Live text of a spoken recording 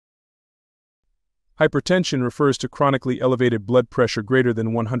Hypertension refers to chronically elevated blood pressure greater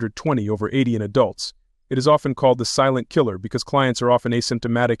than 120/80 in adults. It is often called the silent killer because clients are often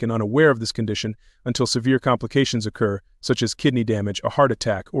asymptomatic and unaware of this condition until severe complications occur, such as kidney damage, a heart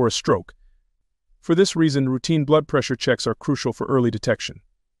attack, or a stroke. For this reason, routine blood pressure checks are crucial for early detection.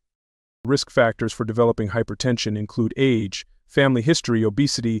 Risk factors for developing hypertension include age, family history,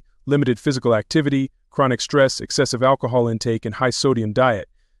 obesity, limited physical activity, chronic stress, excessive alcohol intake, and high-sodium diet.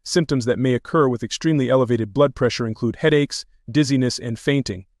 Symptoms that may occur with extremely elevated blood pressure include headaches, dizziness, and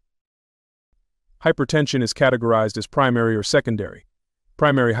fainting. Hypertension is categorized as primary or secondary.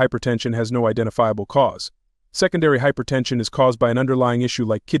 Primary hypertension has no identifiable cause. Secondary hypertension is caused by an underlying issue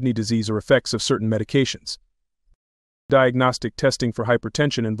like kidney disease or effects of certain medications. Diagnostic testing for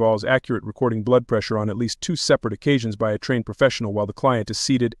hypertension involves accurate recording blood pressure on at least 2 separate occasions by a trained professional while the client is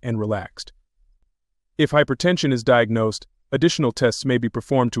seated and relaxed. If hypertension is diagnosed, additional tests may be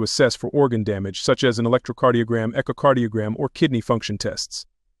performed to assess for organ damage, such as an electrocardiogram, echocardiogram, or kidney function tests.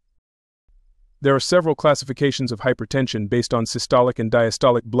 There are several classifications of hypertension based on systolic and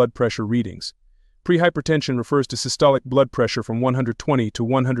diastolic blood pressure readings. Prehypertension refers to systolic blood pressure from 120 to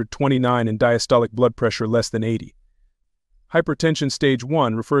 129 and diastolic blood pressure less than 80. Hypertension stage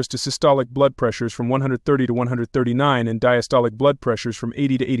 1 refers to systolic blood pressures from 130 to 139 and diastolic blood pressures from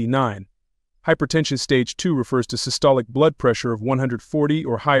 80 to 89. Hypertension stage 2 refers to systolic blood pressure of 140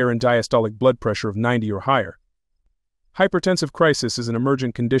 or higher and diastolic blood pressure of 90 or higher. Hypertensive crisis is an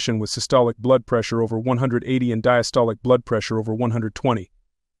emergent condition with systolic blood pressure over 180 and diastolic blood pressure over 120.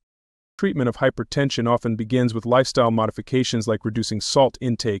 Treatment of hypertension often begins with lifestyle modifications like reducing salt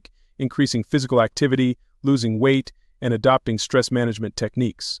intake, increasing physical activity, losing weight, and adopting stress management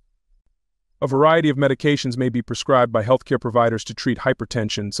techniques. A variety of medications may be prescribed by healthcare providers to treat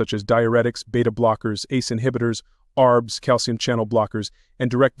hypertension, such as diuretics, beta blockers, ACE inhibitors, ARBs, calcium channel blockers,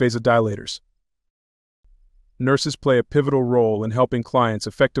 and direct vasodilators. Nurses play a pivotal role in helping clients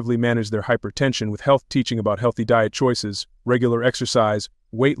effectively manage their hypertension with health teaching about healthy diet choices, regular exercise,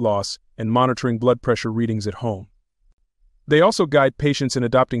 weight loss, and monitoring blood pressure readings at home. They also guide patients in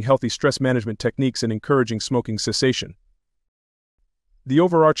adopting healthy stress management techniques and encouraging smoking cessation. The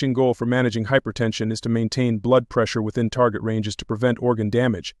overarching goal for managing hypertension is to maintain blood pressure within target ranges to prevent organ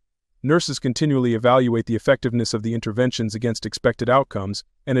damage. Nurses continually evaluate the effectiveness of the interventions against expected outcomes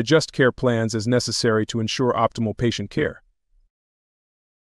and adjust care plans as necessary to ensure optimal patient care.